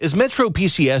Is Metro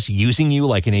PCS using you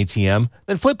like an ATM?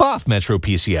 Then flip off Metro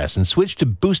PCS and switch to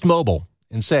Boost Mobile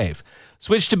and save.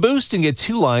 Switch to Boost and get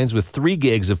 2 lines with 3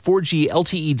 gigs of 4G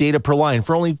LTE data per line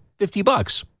for only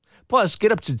 $50. Plus,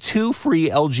 get up to 2 free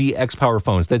LG X-Power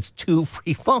phones. That's 2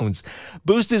 free phones.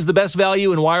 Boost is the best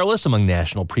value in wireless among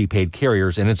national prepaid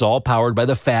carriers, and it's all powered by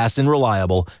the fast and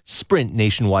reliable Sprint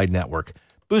nationwide network.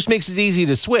 Boost makes it easy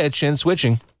to switch, and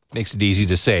switching makes it easy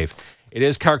to save. It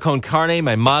is Car Con Carne.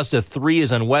 My Mazda 3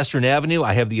 is on Western Avenue.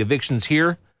 I have the evictions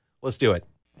here. Let's do it.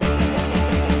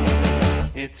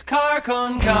 It's Car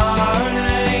Con Carne.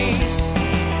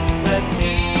 Let's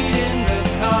eat in the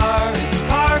car. It's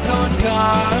Car Con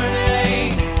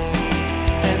Carne.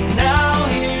 And now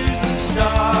here's the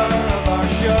star of our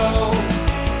show,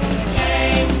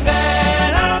 James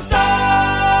Van Alstyne.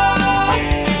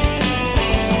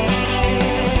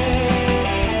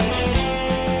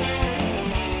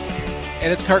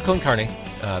 And it's Car Con Carne,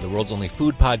 the world's only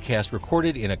food podcast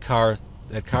recorded in a car.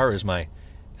 That car is my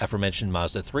aforementioned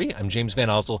Mazda 3. I'm James Van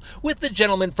Alstyne with the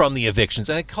gentleman from the evictions.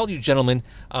 And I call you gentlemen,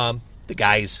 the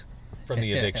guys from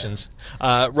the evictions.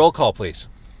 Roll call, please.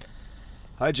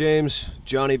 Hi, James.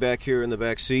 Johnny back here in the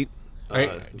back seat. All right,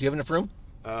 do you have enough room?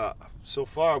 So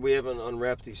far, we haven't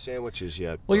unwrapped these sandwiches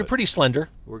yet. Well, you're pretty slender.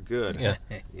 We're good. Yeah.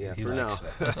 Yeah, He for now. likes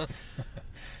that.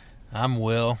 I'm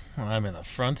Will. I'm in the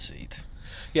front seat.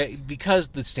 Yeah, because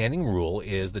the standing rule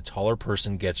is the taller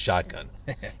person gets shotgun.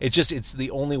 It's the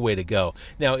only way to go.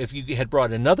 Now, if you had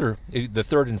brought the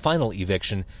third and final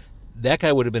eviction, that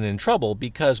guy would have been in trouble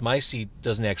because my seat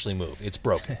doesn't actually move. It's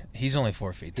broken. He's only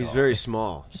 4 feet tall. He's very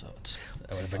small. So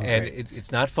that would have been And great.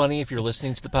 it's not funny if you're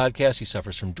listening to the podcast. He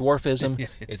suffers from dwarfism. Yeah,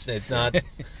 It's not, He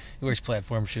wears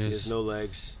platform He has shoes. no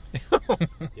legs.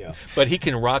 Yeah. but he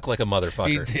can rock like a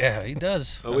motherfucker. He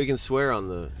does. Oh, we can swear on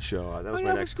the show. That was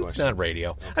my next It's question. not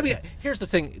radio. I mean, here's the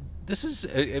thing. This is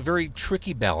a very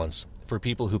tricky balance for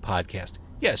people who podcast.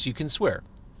 Yes, you can swear.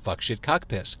 Fuck, shit, cock,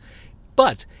 piss.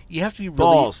 But you have to be really...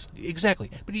 Balls. Exactly.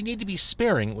 But you need to be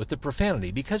sparing with the profanity,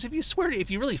 because if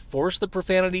you really force the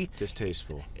profanity,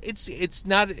 Distasteful. it's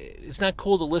not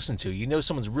cool to listen to. You know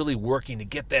someone's really working to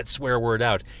get that swear word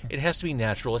out. It has to be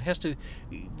natural. It has to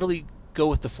really go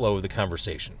with the flow of the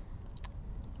conversation.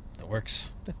 It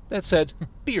works. That said,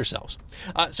 be yourselves.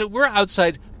 So we're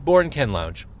outside Born Ken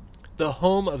Lounge, the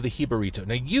home of the Jibarito.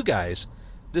 Now, you guys,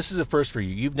 this is a first for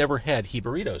you. You've never had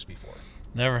Jibaritos before.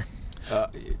 Never.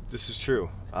 This is true.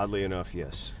 Oddly enough,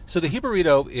 yes. So the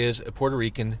Jibarito is a Puerto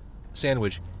Rican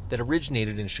sandwich that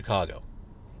originated in Chicago.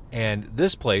 And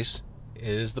this place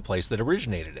is the place that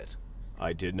originated it.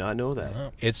 I did not know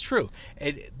that. It's true.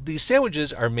 And these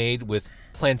sandwiches are made with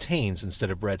plantains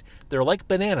instead of bread. They're like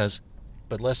bananas,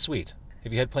 but less sweet.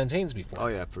 Have you had plantains before? Oh,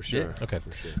 yeah, for sure. Okay.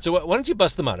 For sure. So why don't you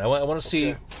bust them out? I want to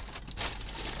see. Okay.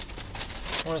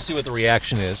 I want to see what the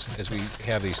reaction is as we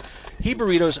have these.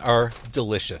 Jibaritos are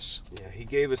delicious. Yeah, he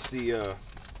gave us the...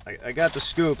 I got the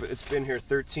scoop. It's been here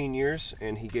 13 years,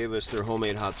 and he gave us their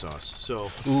homemade hot sauce.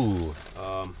 So, Ooh.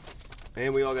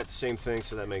 and we all got the same thing,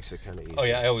 so that makes it kind of easy. Oh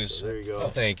yeah, I always. So there you go. Oh,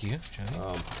 thank you,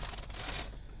 Johnny.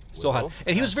 Still well, hot,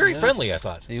 and he was very friendly. I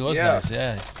thought. He was Yeah. nice,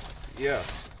 yeah. Yeah,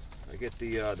 I get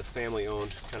the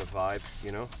family-owned kind of vibe,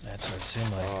 you know. That's what it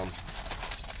seemed like.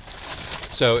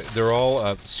 So they're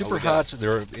all super we got- hot.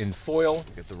 They're in foil.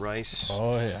 We got the rice,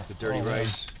 Oh, yeah. the dirty Oh, man.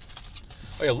 rice.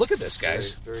 Oh yeah, look at this,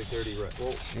 guys. Very, very dirty rice. Well,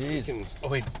 we Jeez. Oh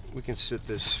wait, we can sit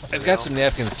this. I've now. got some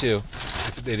napkins too.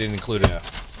 If they didn't include it.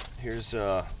 Here's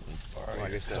well, I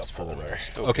guess that's for the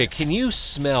rice. Okay, can you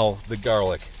smell the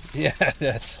garlic? Yeah,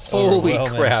 that's Holy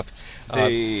overwhelming. crap!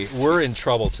 They- We're in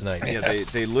trouble tonight. Yeah,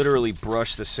 they literally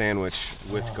brush the sandwich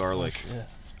with garlic. Yeah.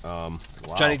 Wow.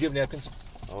 Johnny, do you have napkins?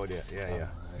 Oh yeah.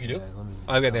 You do?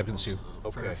 I've got napkins too.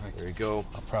 Okay, there you go.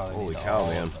 probably Holy need cow, all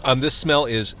man. This smell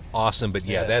is awesome, but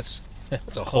yeah, Yeah. that's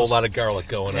a whole lot of garlic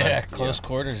going on. Yeah, close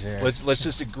quarters here. Let's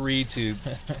just agree to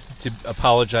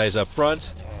apologize up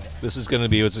front. This is going to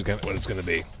be what it's going to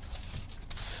be.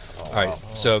 All right,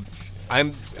 so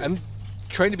I'm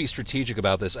trying to be strategic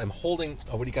about this. I'm holding.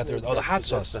 Oh, what do you got there? Oh, the hot That's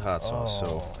sauce. the hot sauce.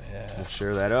 So yeah. we'll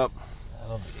share that up,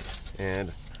 That'll be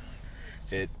and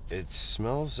it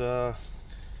smells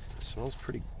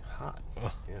pretty hot.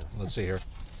 Yeah. Let's see here.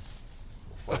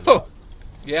 We'll find Oh, out.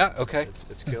 yeah. Okay.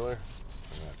 It's killer.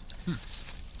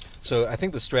 So I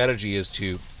think the strategy is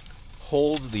to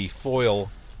hold the foil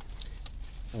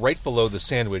right below the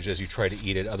sandwich as you try to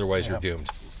eat it. Otherwise, you're doomed.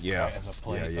 Yeah. as a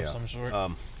plate yeah. of some sort.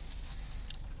 Um,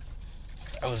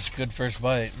 That was a good first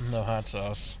bite. No hot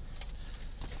sauce.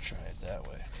 Try it that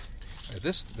way.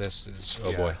 This is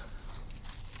oh Yeah. boy.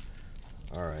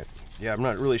 all right. Yeah, I'm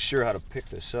not really sure how to pick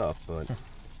this up, but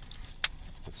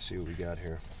let's see what we got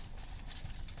here.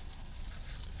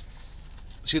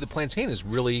 See, the plantain is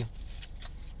really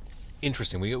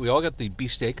interesting. We all got the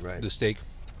beefsteak, Right. the steak,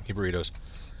 burritos.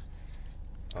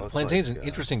 Oh, it's Plantain's like, an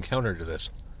interesting counter to this.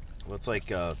 Well, it's like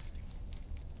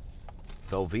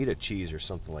Velveeta cheese or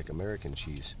something like American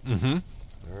cheese. Mm-hmm.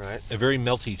 All right. A very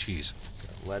melty cheese.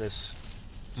 Got lettuce,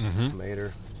 Mm-hmm.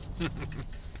 tomato.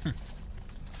 Let's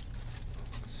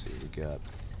see, we got.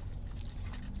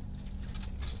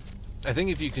 I think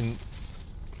if you can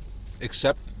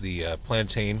accept the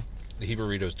plantain, the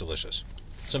burrito is delicious.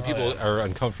 Some people yeah. are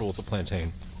uncomfortable with the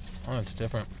plantain. Oh, it's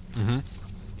different.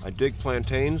 I dig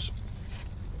plantains.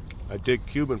 I dig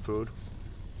Cuban food.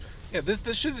 Yeah,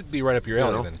 this should be right up your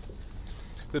alley know. then.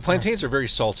 The plantains are very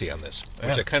salty on this, which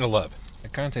Yeah. I kind of love.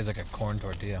 It kind of tastes like a corn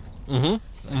tortilla.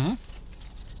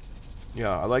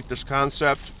 Yeah, I like this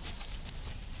concept.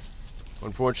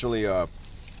 Unfortunately,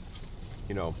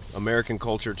 American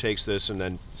culture takes this and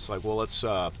then it's like, well, let's,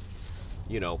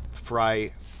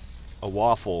 fry a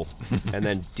waffle and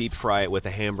then deep fry it with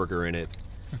a hamburger in it.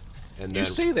 And You then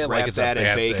say that wrap like it's a that in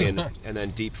bad bacon thing. and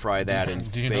then deep fry that in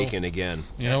Do you know- bacon again.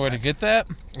 You know where to get that?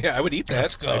 Yeah, I would eat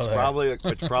that. go. It's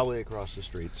there. probably across the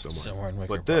street somewhere. Somewhere in Wicker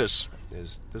But Park. this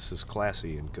is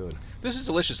classy and good. This is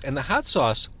delicious, and the hot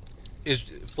sauce is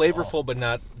flavorful but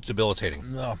not debilitating.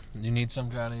 No, you need some,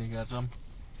 Johnny? You got some?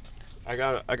 I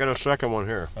got a second one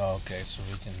here. Oh, okay, so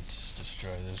we can just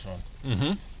destroy this one.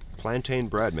 Mm-hmm. Plantain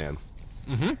bread, man.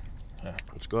 Mm-hmm. Yeah.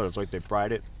 It's good. It's like they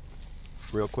fried it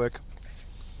real quick.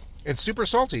 It's super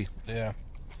salty, Yeah.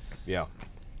 Yeah.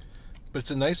 but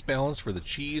it's a nice balance for the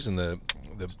cheese and the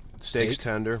Steak's steak.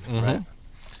 tender, Mhm. right?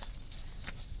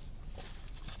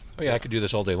 Oh yeah, I could do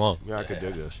this all day long. Yeah, I could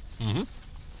dig this.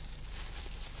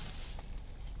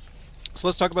 So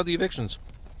let's talk about the evictions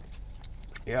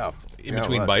Yeah. in Yeah,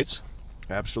 between let's. bites.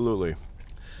 Absolutely.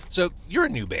 So you're a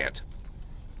new band,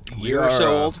 a We year or are,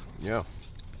 so old. Yeah.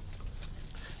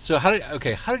 So how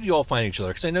did you all find each other?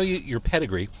 Because I know your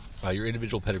pedigree, your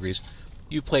individual pedigrees,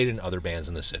 you played in other bands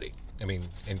in the city. I mean,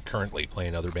 and currently play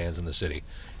in other bands in the city.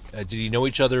 Did you know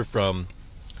each other from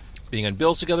being on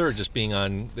bills together, or just being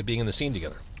in the scene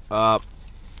together?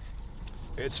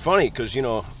 It's funny because,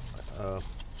 it's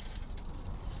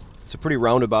a pretty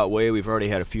roundabout way. We've already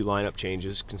had a few lineup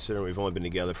changes, considering we've only been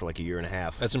together for like a year and a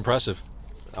half. That's impressive.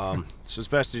 So it's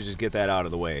best to just get that out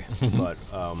of the way. But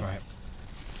Right.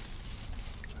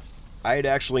 I had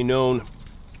actually known,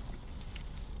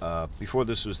 before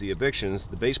this was the Evictions,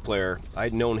 the bass player,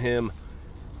 I'd known him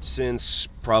since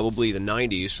probably the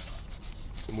 90s.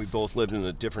 And we both lived in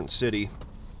a different city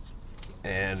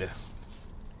and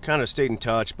kind of stayed in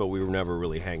touch, but we were never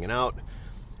really hanging out.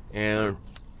 And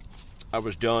I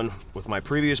was done with my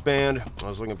previous band. I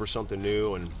was looking for something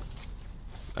new, and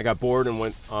I got bored and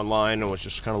went online and was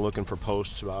just kind of looking for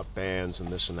posts about bands and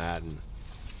this and that, and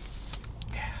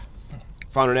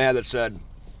found an ad that said,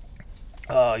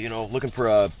 looking for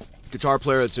a guitar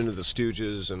player that's into the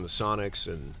Stooges and the Sonics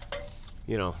and,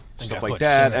 stuff I like put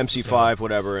that, Sonics, MC5,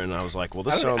 whatever, and I was like, well,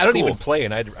 this sounds I don't cool. even play,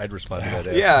 and I'd respond to that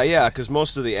ad. Yeah, because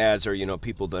most of the ads are,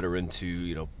 people that are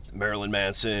into, Marilyn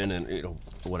Manson and,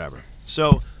 whatever.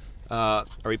 So I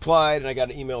replied, and I got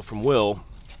an email from Will,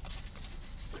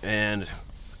 and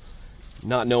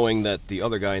not knowing that the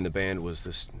other guy in the band was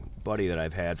this buddy that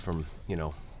I've had from,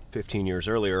 15 years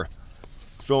earlier.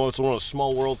 So it's one of those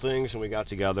small world things, and we got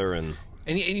together, and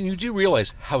And you do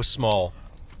realize how small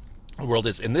the world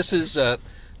is, and this is an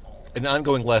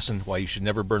ongoing lesson why you should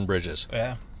never burn bridges.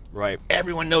 Yeah. right.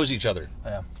 Everyone knows each other.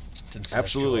 Yeah. It's incestual.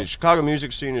 Absolutely. Chicago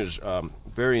music scene is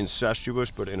very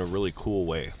incestuous, but in a really cool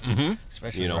way.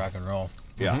 Especially rock and roll.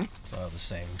 Yeah. It's all the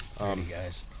same dirty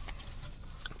guys.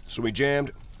 So we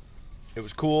jammed. It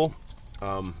was cool.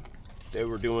 They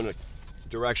were doing a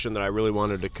direction that I really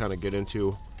wanted to kind of get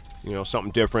into,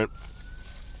 something different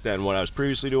than what I was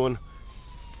previously doing.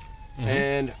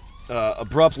 And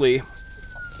abruptly,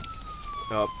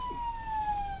 what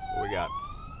we got?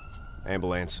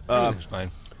 Ambulance. Everything's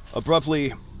fine.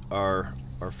 Abruptly, our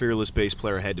fearless bass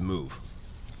player had to move.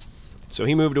 So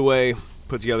he moved away,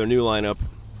 put together a new lineup,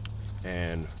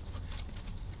 and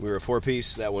we were a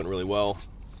four-piece. That went really well.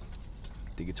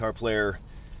 The guitar player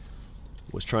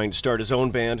was trying to start his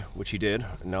own band, which he did,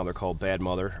 and now they're called Bad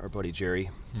Mother. Our buddy Jerry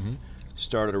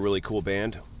started a really cool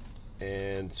band,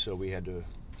 and so we had to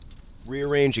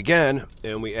rearrange again,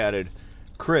 and we added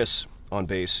Chris on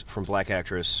bass from Black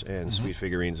Actress and Sweet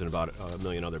Figurines and about a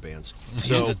million other bands.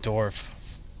 He's the dwarf.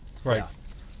 Right.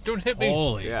 Don't hit me.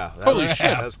 Holy. Yeah, Holy shit.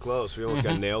 That was close. We almost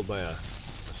got nailed by a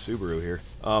Subaru here.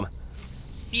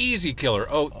 Easy killer.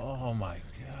 Oh, Oh my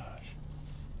gosh.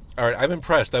 all right. I'm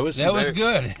impressed. That was That was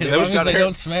good. As that long was as they fair.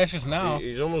 don't smash us now.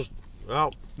 He's almost,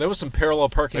 well, some parallel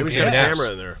parking. maybe he's in got a Naps.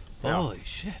 camera in there. Yeah. Holy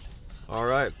shit. All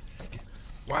right.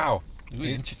 Wow.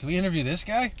 Can we interview this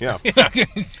guy? Yeah.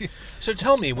 So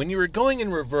tell me, when you were going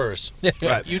in reverse,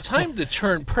 Right. you timed the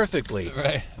turn perfectly.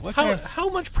 Right. How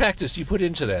much practice do you put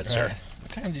into that, sir? Right.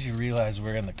 What time did you realize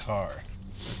we're in the car?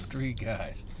 There's 3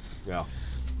 guys. Yeah.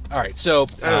 All right, so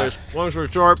Anyways, long story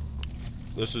short,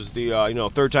 this is the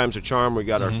third time's a charm. We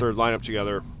got our third lineup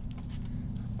together.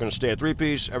 Going to stay at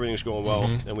 3-piece. Everything's going well,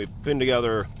 and we've been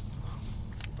together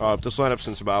this lineup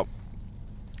since about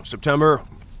September,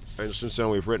 and since then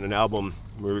we've written an album.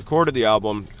 We recorded the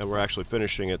album, and we're actually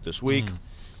finishing it this week.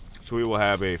 So we will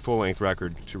have a full-length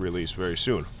record to release very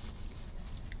soon,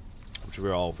 which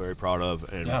we're all very proud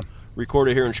of. And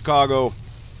recorded here in Chicago.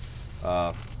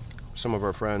 Some of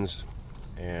our friends,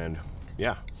 and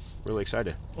yeah, really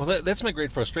excited. well, that's my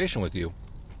great frustration with you.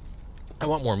 I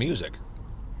want more music.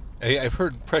 I've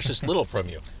heard precious little from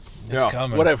you. It's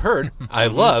coming. What I've heard, I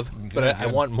love, but I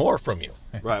want more from you.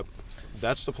 Right.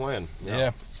 That's the plan.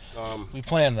 Yeah. We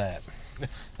planned that.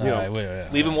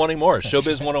 Leave him wanting more.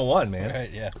 Showbiz 101, man.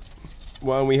 Right, yeah.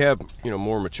 Well, and we have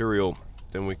more material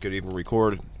than we could even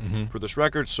record for this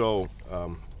record, so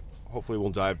hopefully we'll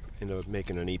dive into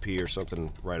making an EP or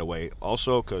something right away.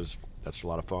 Also, because that's a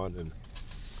lot of fun,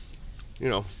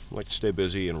 and like to stay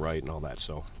busy and write and all that.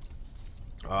 So,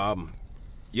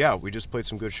 yeah, we just played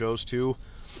some good shows too,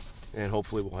 and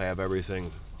hopefully we'll have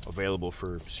everything available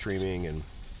for streaming and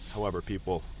however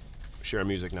people share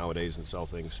music nowadays and sell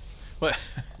things. But,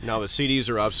 Now the CDs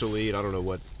are obsolete. I don't know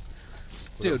what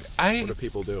dude, do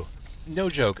people do. no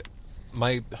joke,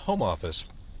 my home office,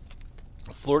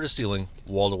 floor to ceiling,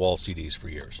 wall to wall CDs for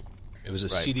years. It was a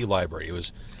CD library. It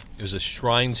was a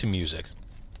shrine to music.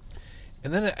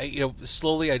 And then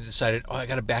slowly I decided, I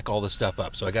got to back all this stuff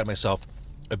up. So I got myself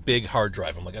a big hard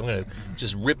drive. I'm like, I'm going to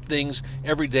just rip things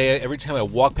every day. Every time I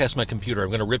walk past my computer, I'm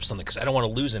going to rip something because I don't want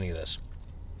to lose any of this.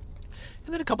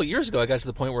 And then a couple years ago, I got to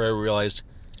the point where I realized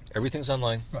everything's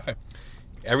online. Right.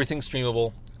 Everything's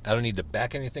streamable. I don't need to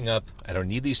back anything up. I don't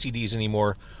need these CDs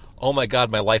anymore. Oh my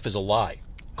God, my life is a lie.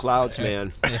 Clouds,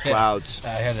 man. Clouds. I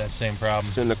had that same problem.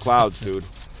 It's in the clouds, dude.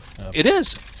 It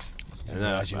is. And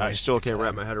I still can't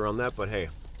wrap my head around that, but hey,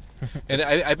 And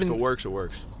I've if it been works, it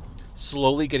works.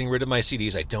 slowly getting rid of my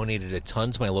CDs. I donated a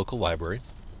ton to my local library.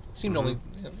 Seemed only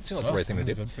seemed like the right thing to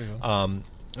do. Good for you. And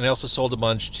I also sold a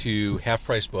bunch to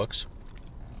half-price books.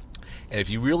 And if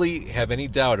you really have any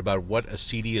doubt about what a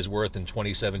CD is worth in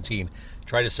 2017,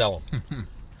 try to sell them.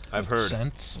 I've heard.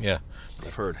 Cents. Yeah.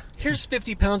 I've heard. Here's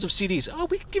 50 pounds of CDs. Oh,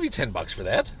 we can give you $10 for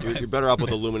that. You're better off with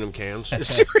aluminum cans.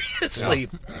 Seriously.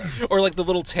 Or like the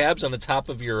little tabs on the top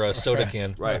of your soda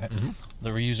can. Right. The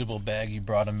reusable bag you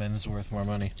brought them in is worth more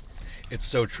money. It's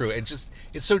so true. It's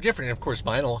so different. And of course,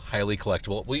 vinyl, highly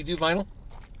collectible. Will you do vinyl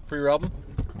for your album?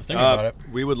 Think about it.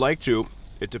 We would like to.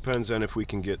 It depends on if we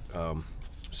can get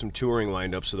some touring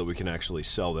lined up so that we can actually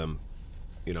sell them,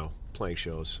 playing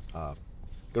shows.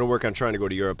 Going to work on trying to go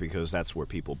to Europe because that's where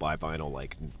people buy vinyl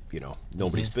like,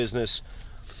 nobody's business.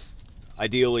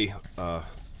 Ideally,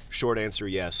 short answer,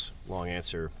 yes. Long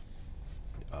answer,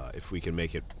 if we can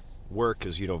make it work,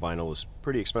 because, vinyl is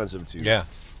pretty expensive to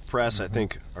press. I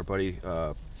think our buddy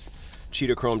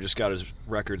Cheetah Chrome just got his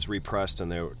records repressed,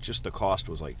 and the cost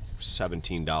was like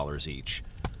 $17 each.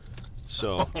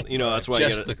 So, that's why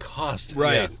Just the cost.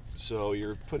 right. Yeah. So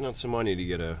you're putting out some money to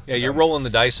get a. Yeah, you're rolling the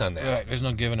dice on that. Right, there's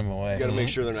no giving them away. You got to make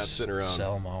sure they're not sitting around.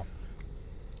 Sell them all.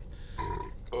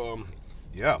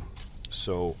 Yeah.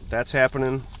 So that's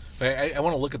happening. I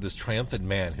want to look at this triumphant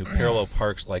man who parallel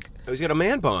parks like Oh, he's got a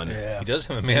man bun. Yeah. he does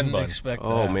have a man Didn't bun. expect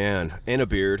Oh that. man, and a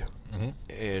beard,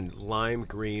 and lime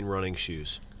green running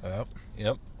shoes. Yep.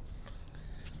 Yep.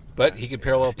 But he could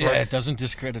parallel park. Yeah, it doesn't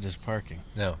discredit his parking.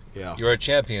 No. Yeah. You're a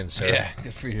champion, sir. Yeah,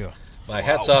 good for you. My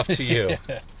hat's off to you.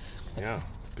 Yeah.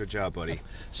 Good job, buddy.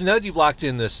 So now that you've locked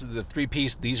in the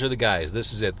 3-piece, these are the guys.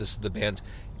 This is it. This is the band.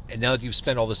 And now that you've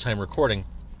spent all this time recording,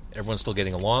 everyone's still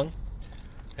getting along.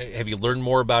 Have you learned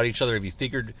more about each other? Have you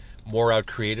figured more out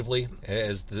creatively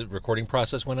as the recording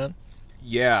process went on?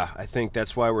 Yeah, I think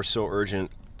that's why we're so urgent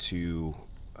to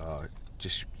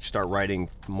just start writing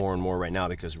more and more right now,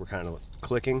 because we're kind of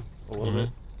clicking a little bit.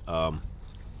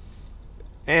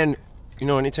 And,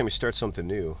 anytime you start something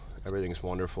new, everything's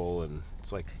wonderful, and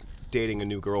it's like dating a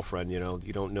new girlfriend,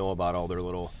 you don't know about all their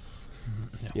little,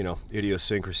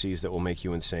 idiosyncrasies that will make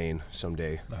you insane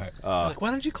someday. Right. Like, why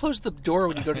don't you close the door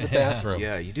when you go to the bathroom?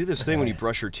 Yeah, you do this thing when you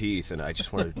brush your teeth, and I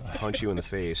just want to punch you in the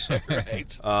face.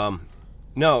 Right.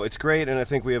 No, it's great, and I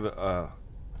think we have we're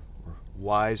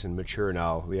wise and mature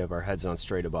now. We have our heads on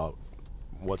straight about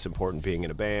what's important being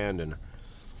in a band, and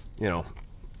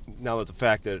now that the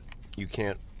fact that you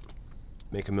can't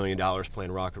make $1 million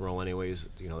playing rock and roll anyways.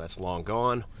 You know, that's long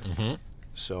gone. Mm-hmm.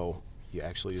 So you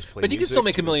actually just play But you can music. still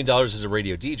make $1 million as a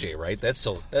radio DJ, right? That's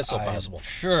still possible.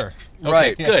 Sure.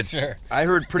 Right. Yeah, Good. Sure. I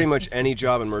heard pretty much any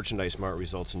job in merchandise mart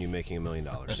results in you making $1 million.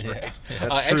 Yeah. That's true,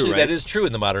 Actually, right? that is true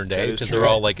in the modern day That is because true. they're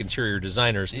all like interior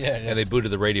designers, Yeah. and they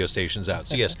booted the radio stations out.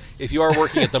 So yes, if you are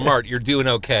working at the mart, you're doing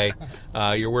okay.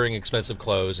 You're wearing expensive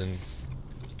clothes and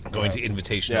going to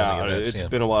invitation Yeah, only events. it's yeah.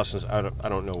 been a while since I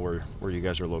don't know where you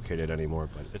guys are located anymore,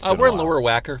 but it's been We're a in while. Lower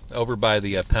Wacker, over by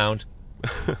the Pound.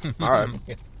 All right.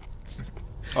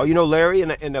 Oh, you know Larry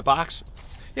in the box?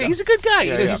 Yeah, he's a good guy.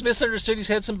 Yeah, you know, yeah. he's misunderstood. He's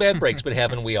had some bad breaks, but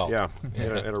haven't we all? Yeah, had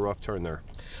a rough turn there.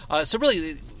 So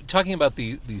really, talking about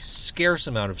the scarce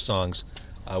amount of songs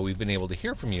we've been able to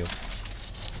hear from you,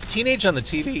 Teenage on the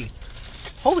TV,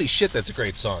 holy shit, that's a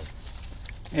great song.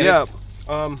 And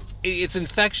Yeah, it's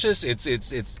infectious.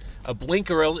 It's a blink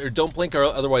or don't blink or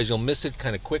otherwise you'll miss it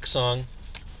kind of quick song.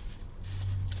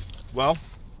 well,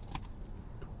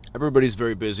 everybody's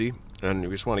very busy, and we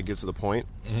just want to get to the point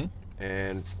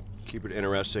and keep it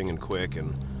interesting and quick,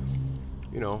 and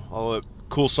you know, all the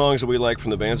cool songs that we like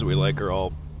from the bands that we like are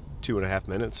all 2.5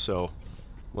 minutes, so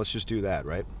let's just do that,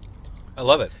 right? I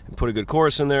love it. And put a good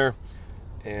chorus in there,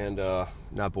 and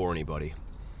not bore anybody.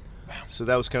 So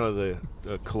that was kind of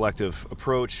the collective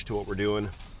approach to what we're doing,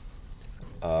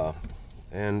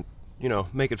 and you know,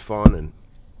 make it fun. And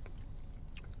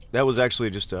that was actually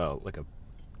just like a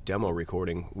demo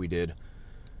recording we did.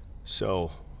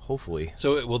 So hopefully,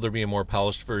 So will there be a more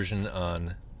polished version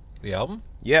on the album?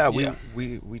 yeah, Yeah.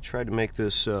 we tried to make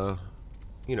this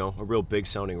you know, a real big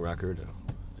sounding record,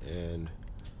 and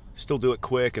still do it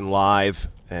quick and live,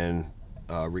 and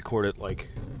record it like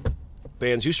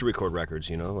bands used to record records,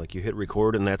 you know, like you hit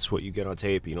record and that's what you get on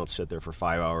tape. You don't sit there for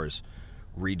 5 hours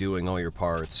redoing all your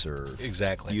parts or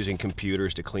Exactly. using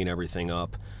computers to clean everything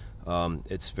up.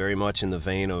 It's very much in the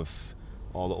vein of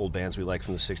all the old bands we like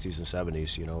from the 60s and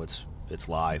 70s, you know, it's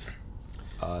live.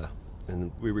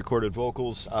 And we recorded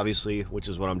vocals, obviously, which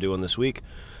is what I'm doing this week.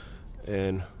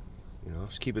 And, you know,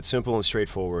 just keep it simple and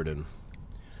straightforward, and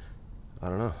I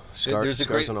don't know, There's a scars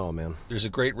great- and all, man. There's a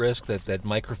great risk that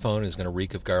microphone is going to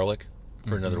reek of garlic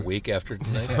for another week after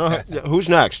tonight. Yeah, who's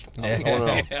next? Yeah. I don't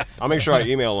know. I'll make sure I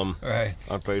email them Right.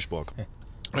 on Facebook. All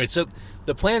right, so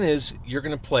the plan is you're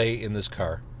going to play in this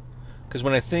car, because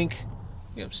when I think,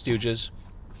 you know, Stooges,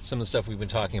 some of the stuff we've been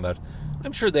talking about,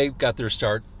 I'm sure they got their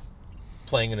start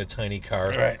playing in a tiny car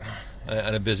Right.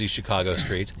 on a busy Chicago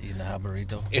street. Eating a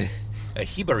burrito. A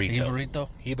jibarito. Burrito.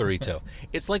 Jibarito.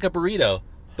 It's like a burrito,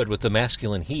 but with the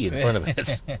masculine he in front of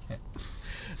it.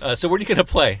 So where are you going to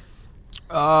play?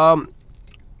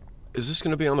 Is this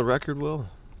going to be on the record, Will?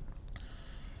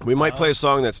 We might play a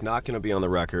song that's not going to be on the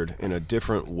record in a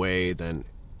different way than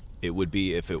it would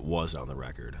be if it was on the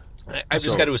record. I've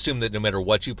just So- got to assume that no matter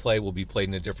what you play will be played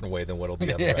in a different way than what will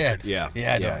be on the record. Yeah,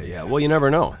 Yeah, I yeah, don't- yeah. Well, you never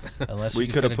know. Unless we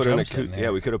you could have fit a put an drum set in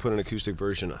there. we could have put an acoustic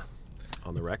version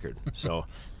on the record. So,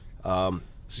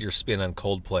 It's your spin on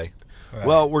Coldplay. Right.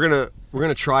 well, we're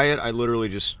gonna try it. I literally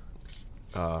just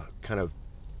kind of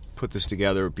put this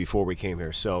together before we came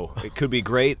here, so it could be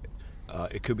great.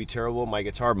 It could be terrible. My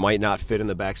guitar might not fit in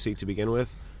the back seat to begin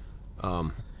with.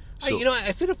 So-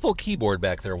 I fit a full keyboard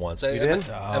back there once. You did?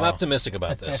 I'm optimistic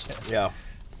about this. Yeah.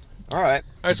 All right.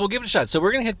 All right, so we'll give it a shot. So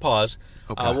we're going to hit pause.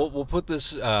 Okay. We'll put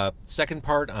this second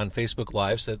part on Facebook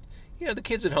Live so that, you know, the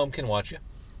kids at home can watch you.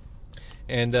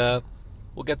 And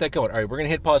we'll get that going. All right, we're going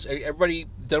to hit pause. Everybody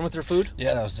done with their food?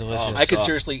 Yeah, that was delicious. I could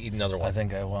seriously eat another one. I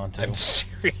think I want to. I'm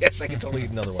serious. I can totally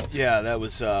eat another one. Yeah, that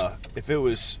was. If it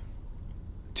was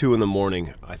 2 a.m,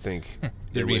 I think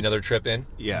There'd be another trip in?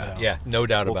 Yeah. Yeah, no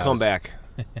doubt We'll about come it. back.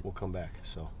 We'll come back.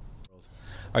 So. All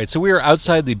right, so we are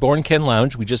outside the Born Ken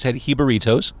Lounge. We just had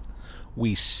Jibaritos.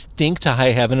 We stink to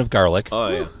high heaven of garlic. Oh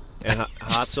yeah. And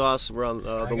hot sauce. We're on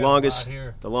got the a longest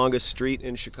lot here. street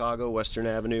in Chicago, Western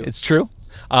Avenue. It's true.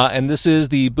 And this is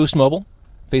the Boost Mobile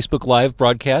Facebook Live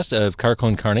broadcast of Car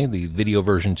Con Carne, the video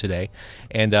version today.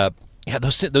 And yeah,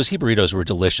 those Jibaritos were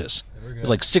delicious. It was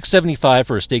like $6.75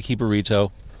 for a steak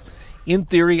Jibarito. In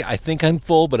theory, I think I'm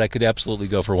full, but I could absolutely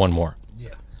go for one more. Yeah.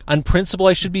 On principle,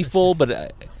 I should be full,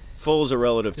 but Full is a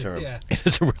relative term. Yeah. it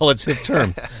is a relative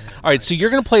term. All right, so you're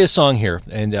going to play a song here,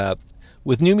 and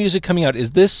with new music coming out,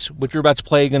 is this what you're about to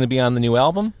play going to be on the new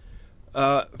album?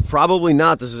 Probably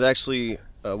not. This is actually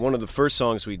one of the first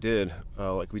songs we did.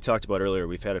 Like we talked about earlier,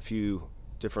 we've had a few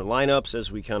different lineups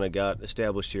as we kind of got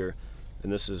established here,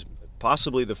 and this is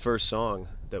possibly the first song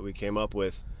that we came up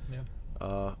with. Yeah.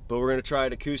 But we're going to try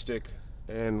it acoustic,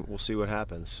 and we'll see what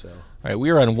happens. So. All right, we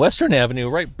are on Western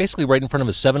Avenue, basically right in front of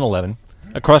a 7-Eleven,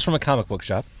 across from a comic book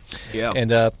shop. Yeah.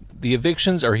 And the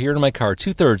evictions are here in my car,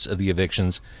 2/3 of the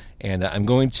evictions. And I'm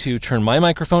going to turn my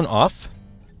microphone off.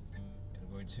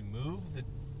 I'm going to move the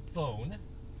phone.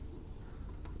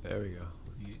 There we go.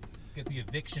 Get the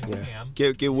eviction Yeah. cam.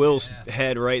 Get Will's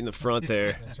head right in the front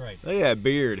there. That's right. Look at that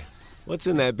beard. What's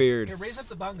in that beard? Here, raise up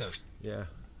the bongos. Yeah.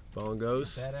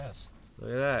 Bongos. Badass.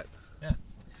 Look at that. Yeah.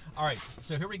 All right,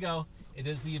 so here we go. It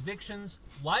is the evictions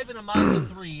live in a Mazda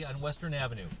 3 on Western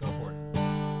Avenue. Go for it.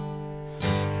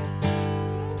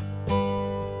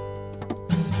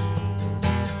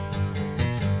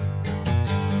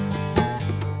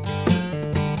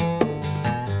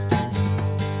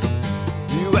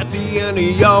 You at the end of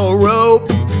your rope.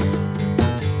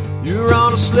 You're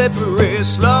on a slippery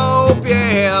slope,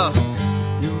 yeah.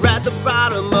 You're at the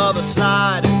bottom of the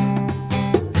slide.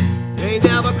 Ain't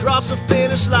never crossed the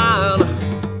finish line.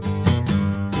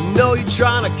 You know you're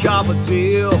trying to cop a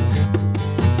deal.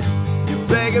 You're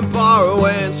begging, borrow,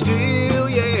 and steal,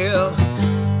 yeah.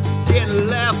 Getting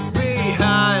left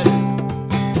behind.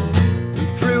 You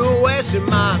through wasting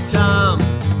my time.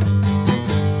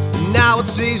 Now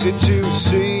it's easy to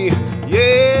see,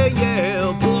 yeah,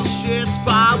 yeah, bullshit's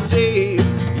piled deep,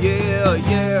 yeah,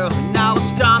 yeah. Now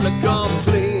it's time to come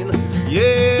clean,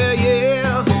 yeah,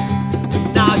 yeah.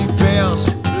 Now you best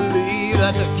believe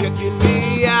that they're kicking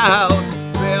me out.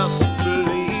 Best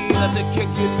believe that they're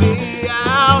kicking me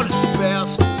out.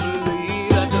 Best believe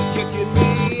that they're kicking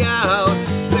me out.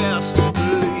 Best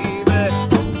believe it.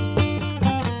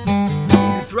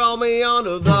 You throw me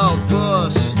under the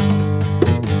bus.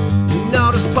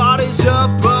 Now this party's a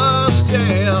bust,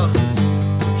 yeah.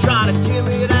 Trying to give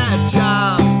me that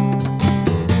job.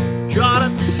 Caught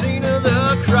at the scene of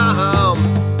the crime.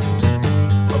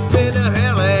 I've been to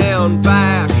hell and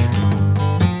back.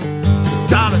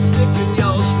 Got it sinking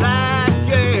your slack,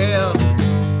 yeah.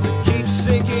 Keep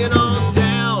sinking on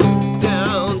down,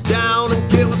 down, down, and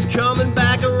get what's coming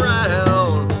back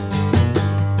around.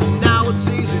 Now it's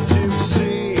easy to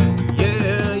see,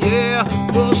 yeah, yeah.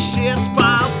 Bullshit's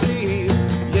piled deep.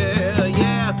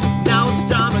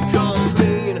 Time to come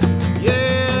clean,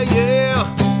 yeah, yeah.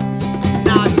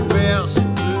 Now you best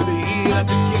believe that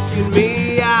they're kicking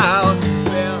me out.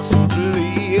 Best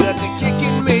believe that they're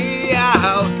kicking me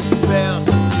out. Best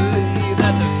believe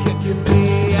that they're kicking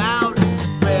me out.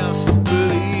 Best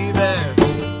believe it.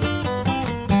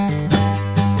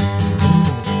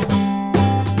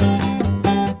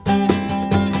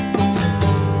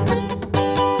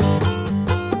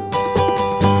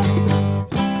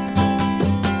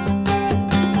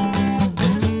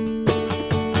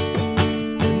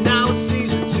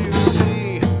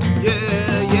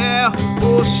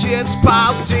 Bullshit's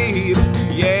piled deep,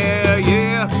 yeah,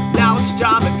 yeah. Now it's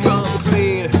time to come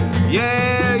clean,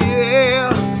 yeah, yeah.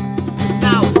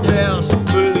 Now it's best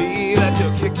believe that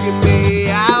they're kicking me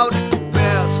out.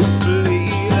 Best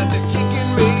believe that they're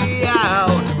kicking me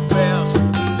out. Best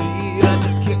believe that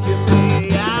they're kicking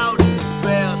me out.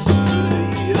 Best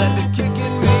believe that they're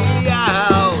kicking me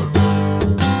out.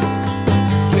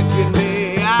 Kicking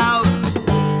me out.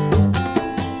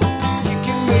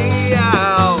 Kicking me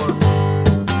out.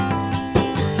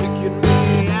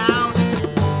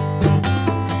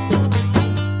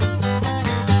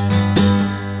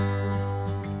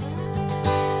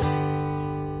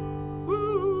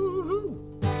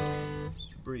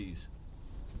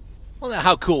 Well, now,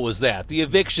 how cool was that? The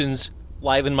evictions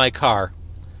live in my car.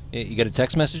 You got a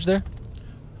text message there?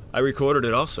 I recorded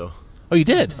it also. Oh, you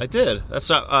did? I did.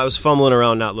 I was fumbling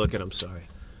around, not looking. I'm sorry.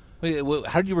 Wait,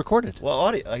 how did you record it? Well,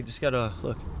 audio. I just got a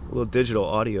little digital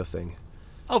audio thing.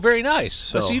 Oh, very nice.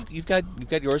 So you've got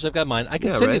yours. I've got mine. I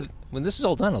can send you when this is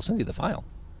all done. I'll send you the file.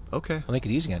 Okay, I'll make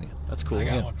it easy on you. that's cool. I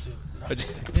got Yeah. one too.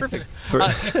 Perfect. All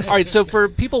right. So for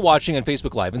people watching on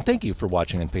Facebook Live, and thank you for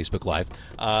watching on Facebook Live,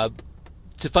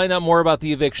 to find out more about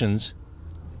the evictions,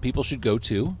 people should go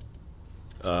to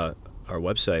Our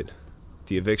website,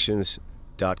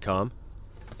 theevictions.com.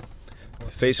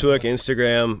 Facebook,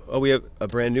 Instagram. Oh, we have a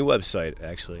brand new website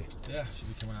actually. Yeah, should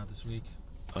be coming out this week.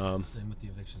 Same with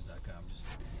theevictions.com, just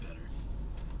better.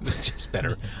 just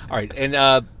better. All right,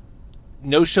 and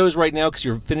no shows right now because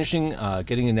you're finishing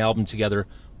getting an album together.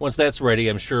 Once that's ready,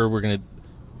 I'm sure we're going to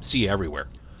see you everywhere.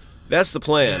 That's the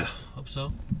plan. Yeah, hope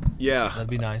so. Yeah. That'd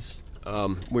be nice.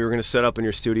 We were going to set up in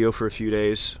your studio for a few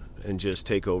days and just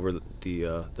take over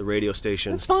the radio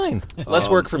station. That's fine. Less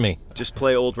work for me. Just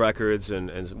play old records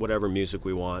and whatever music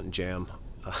we want and jam.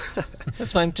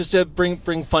 That's fine. Just bring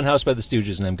Funhouse by the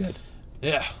Stooges and I'm good.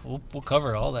 Yeah, we'll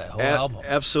cover all that whole album.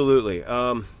 Absolutely.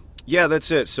 Yeah,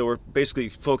 that's it. So we're basically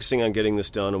focusing on getting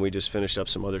this done, and we just finished up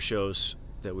some other shows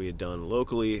that we had done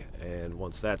locally. And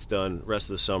once that's done, rest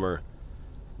of the summer,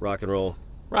 rock and roll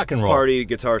Rock and roll. party,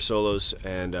 guitar solos,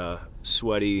 and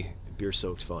sweaty,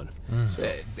 beer-soaked fun.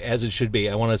 As it should be.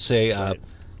 I want to say Excited.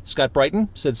 Scott Brighton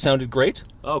said sounded great.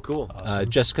 Oh, cool.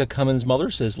 Jessica Cummins' mother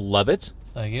says love it.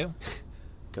 Thank you.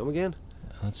 Come again?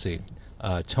 Let's see.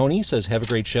 Tony says have a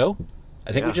great show.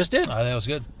 I think we Yeah. just did. I think that was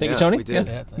good. Thank you, Yeah, Tony. we did.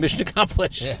 Yeah, thank Mission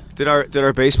accomplished. Yeah. Did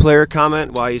our bass player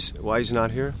comment why he's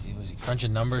not here? Was he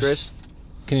crunching numbers? Chris?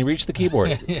 Can you reach the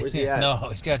keyboard? Where's he at? No,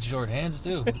 he's got short hands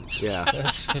too. Yeah.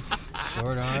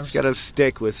 Short arms. He's got a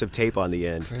stick with some tape on the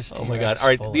end. Chris Oh my T-Rex, God! All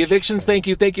right, full the of evictions.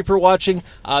 shit. Thank you for watching.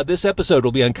 This episode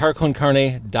will be on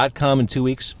carconcarne.com in 2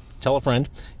 weeks. Tell a friend,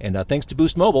 and thanks to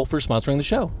Boost Mobile for sponsoring the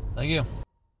show. Thank you.